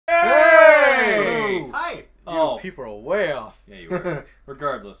people are way off. Yeah, you were.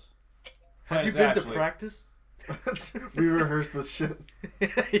 Regardless. Have you been to practice? We rehearse this shit.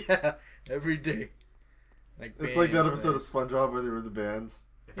 Yeah, every day. Like it's like that episode of SpongeBob where they were the band.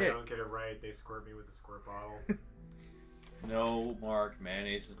 If I don't get it right, they squirt me with a squirt bottle. No, Mark.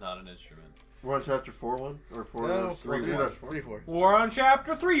 Mayonnaise is not an instrument. We're on chapter 4-1? Or 4? No, 3-4. We're on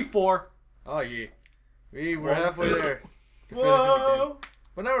chapter 3-4. Oh, yeah. We're halfway there. To Whoa!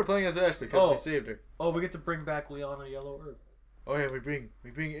 But now we're playing as Ashley because we saved her. Oh, we get to bring back Leon a yellow herb. Oh yeah, we bring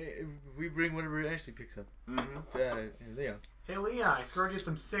whatever Ashley picks up. Leon. Hey Leon, I scored you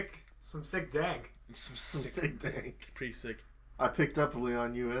some sick dank. Some sick dank. It's pretty sick. I picked up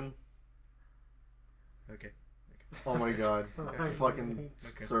Leon UN. Okay. Oh my god. Fucking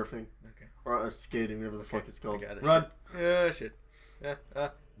surfing. Okay. Or skating, whatever the fuck it's called. Run. Yeah, shit.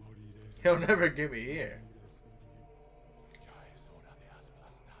 He'll never get me here.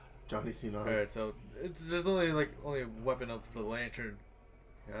 Johnny Cena. Alright, so there's only a weapon of the lantern.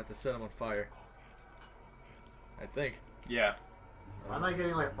 I have to set him on fire. I think. Yeah. Why am I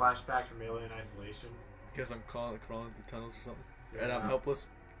getting like flashbacks from Alien Isolation? Because I'm crawling through tunnels or something. Yeah. And I'm helpless.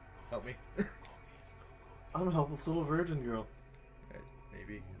 Help me. I'm a helpless little virgin girl. Right,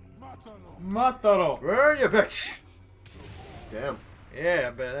 maybe. Mataro. Where are you, bitch? Damn. Yeah,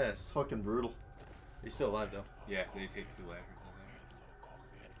 I'm badass. It's fucking brutal. He's still alive though. Yeah, they take 2 lanterns.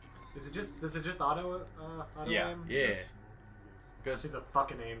 Does it just auto aim? Yeah. Good. She's a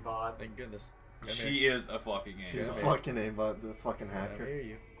fucking aimbot. Thank goodness. She is a fucking aimbot. She's a fucking aimbot, the fucking hacker. I hear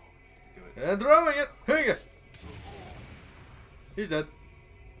you. Do it. And throwing it. Here you go. He's dead.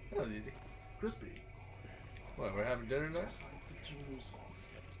 That was easy. Crispy. What, we're having dinner now? Just like the Jews.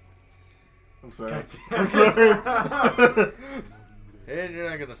 I'm sorry. Goddamn. I'm sorry. And you're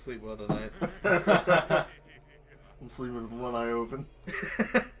not gonna sleep well tonight. I'm sleeping with one eye open.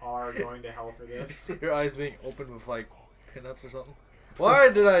 Are going to hell for this. Your eyes being open with like pinups or something. Why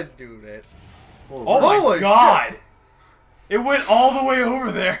did I do that? Oh my god! It went all the way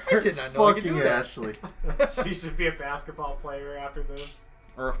over there. I did not know I could Fucking do that. Ashley. She should be a basketball player after this.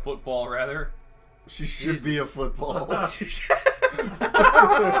 Or a football, rather. She should be a football. Wasn't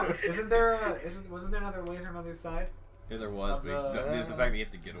there another lantern on the other side? Yeah, there was, but the fact that you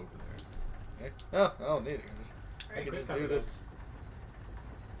have to get over there. Okay. Oh, I don't need it. I can Chris, just do this.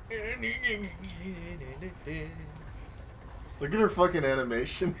 Look at her fucking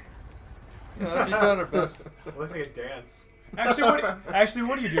animation. No, she's doing her best. It looks like a dance. Actually,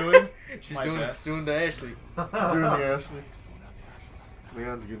 what are you doing? She's My doing best. the Ashley. Doing the Ashley.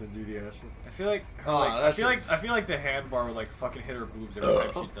 Leon's gonna do the Ashley. I feel like, I feel like the handbar would like fucking hit her boobs every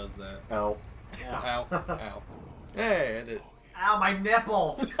time she does that. Ow. Ow. Ow. Hey, I did it. Ow, my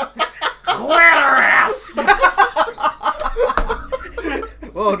nipples! Clitoris!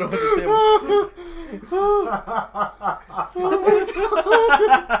 Whoa, don't hit the table.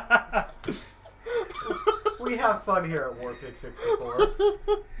 We have fun here at Warpig 64.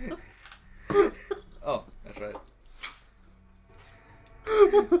 Oh, that's right.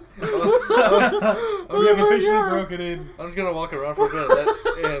 We have officially broken in. I'm just gonna walk around for a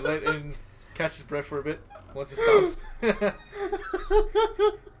bit, let him catch his breath for a bit once it stops. It's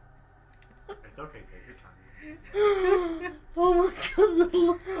okay, take your time. Oh my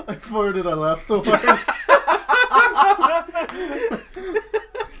god. I farted, I laughed so hard.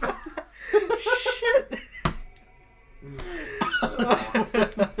 Shit.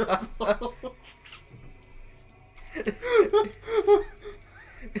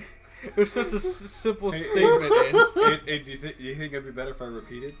 It was such a simple statement, Hey, do you think it'd be better if I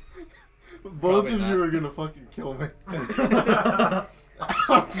repeated? Both Probably of not. you are gonna fucking kill me.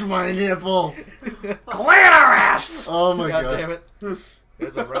 Ouch, my nipples. Clitoris! Oh my god. God damn it.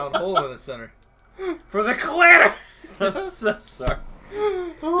 There's a round hole in the center. For the clitoris! I'm so sorry.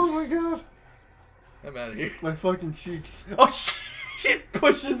 Oh my god. I'm out of here. My fucking cheeks. Oh, she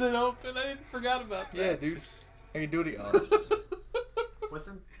pushes it open. I forgot about that. Yeah, dude. I can do it. Was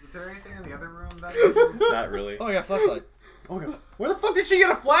there anything in the other room that? Not really. Oh, yeah, flashlight. Oh my god. Where the fuck did she get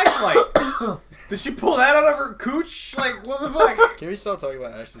a flashlight? Did she pull that out of her cooch? Like, what the fuck? Can we stop talking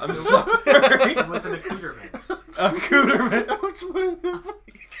about Ashley's I'm pills? sorry. It was an accoutrement. Accoutrement. Ouch, my nipples.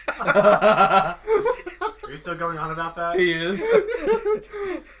 Are you still going on about that? He is.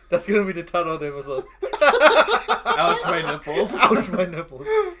 That's gonna be the title of the episode. Ouch, my nipples. Ouch, my nipples.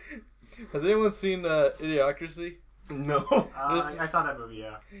 Has anyone seen Idiocracy? No. I saw that movie,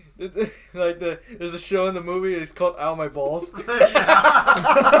 yeah. Like there's a show in the movie. It's called "Ow My Balls." Wow.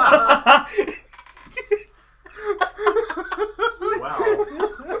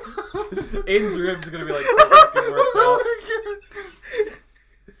 Aiden's ribs are gonna be like so fucking worked out.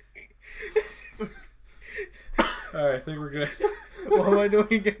 Alright, I think we're good. What am I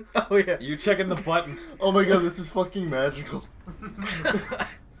doing again? Oh yeah. You checking the button. Oh my god, this is fucking magical.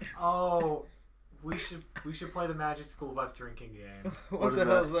 Oh, we should play the Magic School Bus drinking game. What is the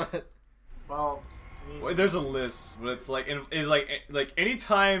hell that? is that? Well, I mean, Well, there's a list, but it's like like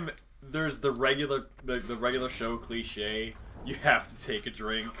anytime there's the regular show cliche, you have to take a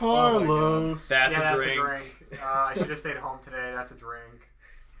drink. Carlos. That's yeah, a that's drink. a drink. I should have stayed home today. That's a drink.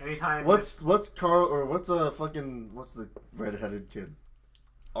 Anytime. What's Carl or what's the redheaded kid?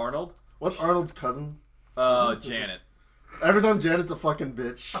 Arnold? What's Arnold's cousin? Janet. Every time Janet's a fucking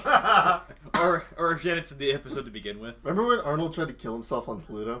bitch. Or if Janet's in the episode to begin with. Remember when Arnold tried to kill himself on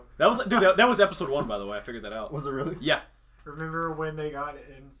Pluto? That was that was episode 1, by the way. I figured that out. Was it really? Yeah. Remember when they got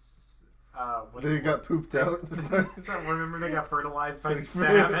in? They got pooped out. Remember they got fertilized by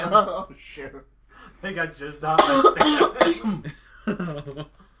salmon. Oh shit! They got jizzed on by salmon.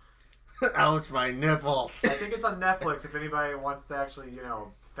 Ouch, my nipples. I think it's on Netflix. If anybody wants to actually,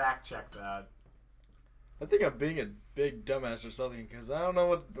 fact check that. I think I'm being a big dumbass or something because I don't know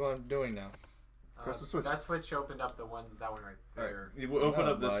what I'm doing now. Press the switch. That switch opened up that one right there. You open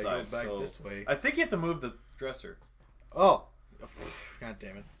up this I go side. back so this way. I think you have to move the dresser. Oh, god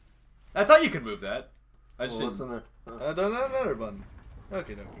damn it! I thought you could move that. I just Well, what's didn't. in there? I don't have another button.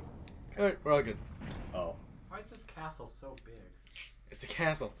 Okay. Alright, we're all good. Oh. Why is this castle so big? It's a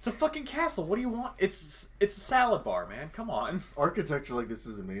castle. It's a fucking castle. What do you want? It's a salad bar, man. Come on. Architecture like this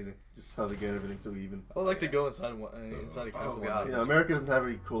is amazing. Just how they get everything so even. I would like to go inside inside a castle. God. Yeah, America doesn't have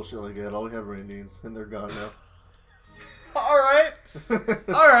any cool shit like that. All we have are Indians, and they're gone now. All right.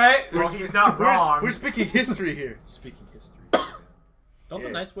 All right. Well, he's not wrong. We're speaking history here. Speaking history. Don't Yeah.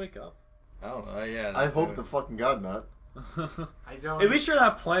 the knights wake up? I don't know. Yeah. I hope the fucking god not. I don't. At least you're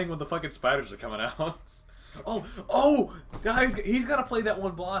not playing when the fucking spiders are coming out. Oh, guys, he's got to play that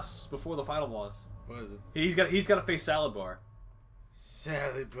one boss before the final boss. What is it? He's got to face salad bar.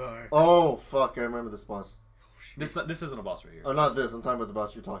 Salad bar. Oh fuck! I remember this boss. This isn't a boss right here. Oh, not this. I'm talking about the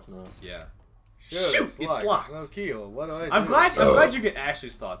boss you're talking about. Yeah. Shoot! It's locked. There's no keyhole. What do I do? I'm glad you get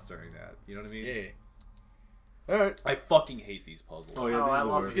Ashley's thoughts during that. You know what I mean? Yeah. All right. I fucking hate these puzzles. Oh yeah, Oh, these I are the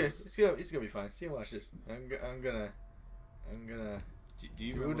love worst. It's gonna be fine. See, watch this. I'm gonna. Do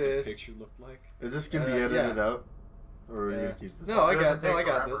you Do remember this. what the picture looked like? Is this gonna be Yeah. edited out, or are you gonna keep this? No, I It got doesn't take this. forever,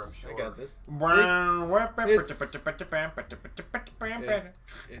 I'm I got this.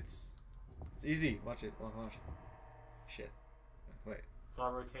 It's easy. Watch it. Oh, watch. Shit. Wait. It's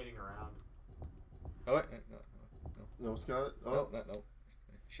all rotating around. Oh wait. No. No, it's got it. Oh. No.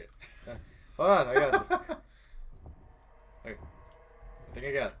 Shit. Hold on. I got this. Okay. I think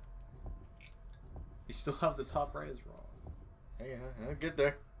I got it. You still have the top right is wrong. Hang on. I'll get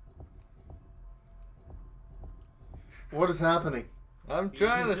there. What is happening? I'm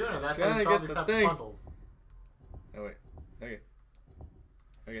trying He's doing it. to That's how you get solve the these type of thing. puzzles. Oh wait.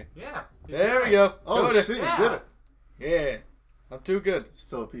 Okay. Yeah. he's There doing we it. go. Oh Got it. shit! Yeah. You did it. Yeah. I'm too good.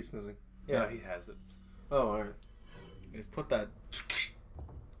 Still a piece missing. Yeah, he has it. Oh, alright. Just put that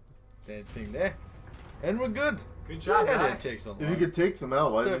thing there, and we're good. Good job, That guy. didn't take so long. If you could take them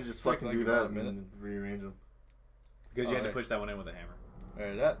out, why didn't you Took- just took fucking like do about that a minute. and rearrange them? Because you had to Alright. push that one in with a hammer.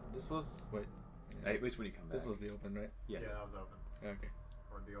 Alright, this was wait. At least when you come back. This was the open, right? Yeah. Yeah, that was open. Okay.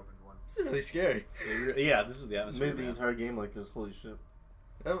 Or the opened one. This is really scary. Yeah, this is the It's atmosphere. made the man. entire game like this. Holy shit!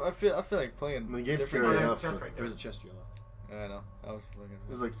 I feel like playing. I mean, the game's different scary Oh, games. enough. there's a chest but right there. There's a chest to your left. I know. I was looking.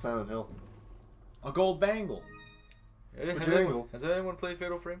 This is like Silent Hill. A gold bangle. Has anyone played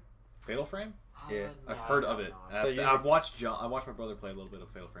Fatal Frame? Fatal Frame? Yeah. I've heard of it. So you I've watched I watched my brother play a little bit of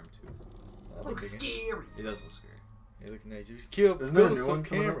Fatal Frame 2. I Looks think it- scary. It does look scary. It looks nice. You kill Isn't there a ghosts new one of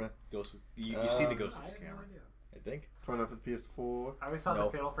coming out? camera. Ghost with, you see the ghost I with have the no camera. idea. I think. Coming out for the PS4. I always thought No.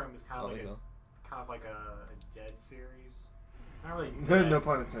 the Fatal Frame was I kind don't of think so. like a Dead series. Not really. Dead, No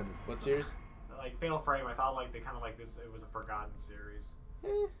pun intended. What series? Like Fatal Frame, I thought like they kind of like this. It was a forgotten series. Eh,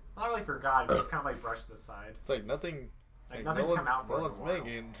 Not really forgotten, but it's kind of like brushed to the side. it's like nothing. Like no nothing's one's, come out for no a one's while.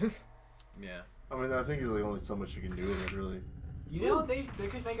 making. Yeah. I mean, I think there's like only so much you can do with it, really. You know, they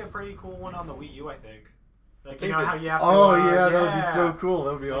could make a pretty cool one on the Wii U. I think. Like think you know that- how you have to. Oh yeah, that would be so yeah. cool.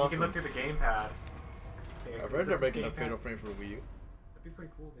 That would be Like, awesome. You can look through the gamepad. I've heard they're making a Fatal Frame for Wii U. That'd be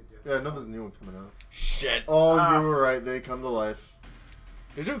pretty cool. If they do. Yeah, I know there's a new one coming out. Shit. Oh, Ah. you were right. They come to life.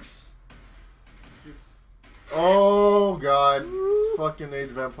 The Jukes. Oops. Oh god, it's fucking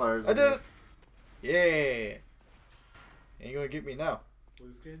Age of Empires. I did again. it. Yeah. Ain't gonna get me now.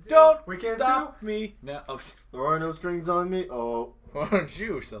 Blues can do. Don't We can stop me now. Oh, There are no strings on me. Oh, Why don't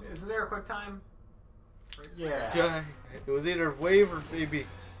you or something? Isn't there a quick time? Yeah. Die. It was either wave or baby.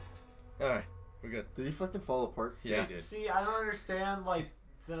 Alright, we're good. did he fucking fall apart? Yeah. he did. See, I don't understand like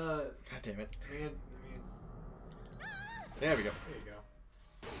the. God damn it. I mean, There we go. There you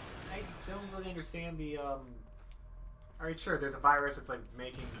go. I don't really understand the Alright, sure, there's a virus that's like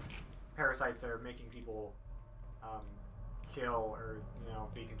making parasites that are making people kill or, you know,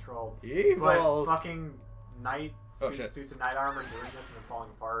 be controlled. Evil. But fucking suits of night armor doing this and then falling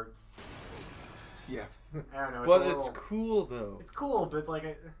apart. Yeah. I don't know. But it's cool though. It's cool, but like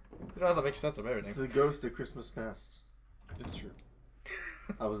You don't have to make sense of everything. It's the ghost of Christmas past. It's true.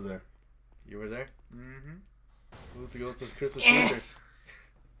 I was there. You were there? Mm-hmm. Who's the ghost of Christmas future?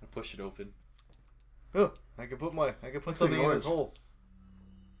 I push it open. Oh, I can put something in his hole.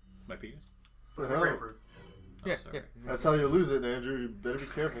 My penis? What the hell? grapefruit. Oh, Yeah, sorry. yeah. That's how you lose it, Andrew. You better be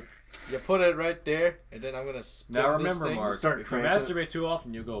careful. You put it right there, and then I'm gonna spin Now this remember, thing. Mark, Start if you cranking. masturbate too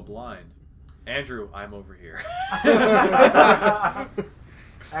often, you'll go blind. Andrew, I'm over here.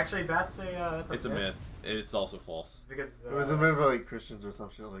 Actually, that's a It's a myth. It's also false. Because It was invented by like Christians or some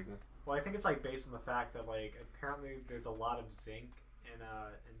shit like that. well, I think it's like based on the fact that like apparently there's a lot of zinc in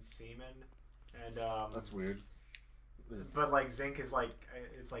semen, and That's weird. but like zinc is like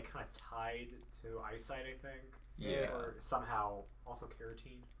kind of tied to eyesight, I think. Yeah. Or somehow also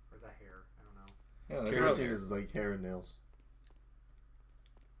carotene, or is that hair? I don't know. Yeah, Carotene is like hair and nails.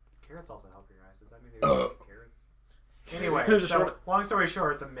 Carrots also help your eyes. Does that mean they eat carrots? Anyway, There's a so short- long story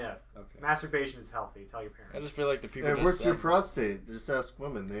short, it's a myth. Okay. Masturbation is healthy. Tell your I parents. just feel like the people. It just works your prostate. Just ask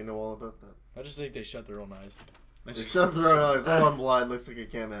women. They know all about that. I just think they shut their own eyes. Just shut their own eyes. Oh, I'm blind. Looks like I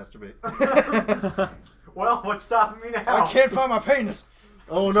can't masturbate. Well, what's stopping me now? I can't find my penis.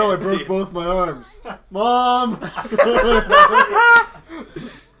 Oh no, I Can't see broke it. both my arms. Mom!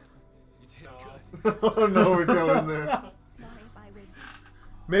 Oh no, we're going there.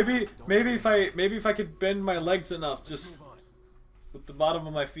 Maybe if I could bend my legs enough, just with the bottom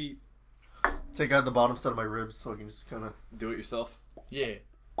of my feet. Take out the bottom set of my ribs so I can just kind of. Do it yourself. Yeah.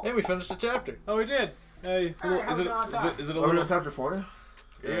 And we finished the chapter. Oh, we did. Hey, Alright, is it how's it on is it a Are we on little? chapter 4 now?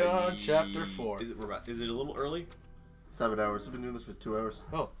 We're on chapter 4. Is it a little early? 7 hours. We've been doing this for 2 hours.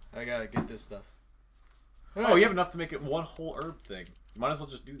 Oh, I gotta get this stuff. Oh, you have enough to make it one whole herb thing. You might as well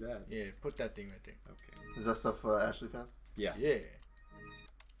just do that. Yeah, put that thing right there. Okay. Is that stuff Ashley found? Yeah. Yeah.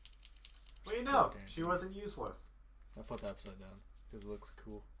 Well, you know, she wasn't useless. I'll put that upside down because it looks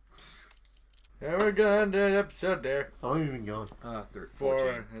cool. And we're gonna end the episode there. How long have you been going? 14.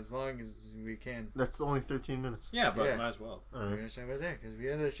 For as long as we can. That's only 13 minutes. Yeah, but Yeah. might as well. We're gonna start right there because we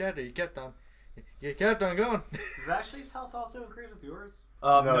ended the chapter. You kept on going. Does Ashley's health also increase with yours?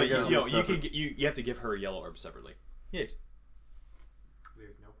 No, No, you gotta you look can separate. get, you have to give her a yellow herb separately. Yes.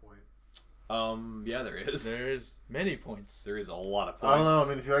 There's no point. Yeah, there is. There's many points. There is a lot of points. I don't know. I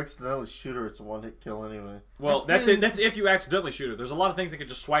mean, if you accidentally shoot her, it's a one-hit kill anyway. Well, I that's feel- it. That's if you accidentally shoot her. There's a lot of things that can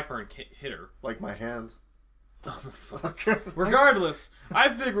just swipe her and hit her. Like my hand. Oh, fuck. Okay. Regardless, I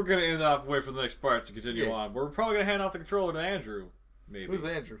think we're gonna end off wait for the next part to continue Yeah. on. We're probably gonna hand off the controller to Andrew. Maybe. Who's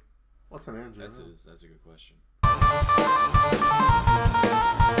Andrew? What's an Andrew? That's a good question.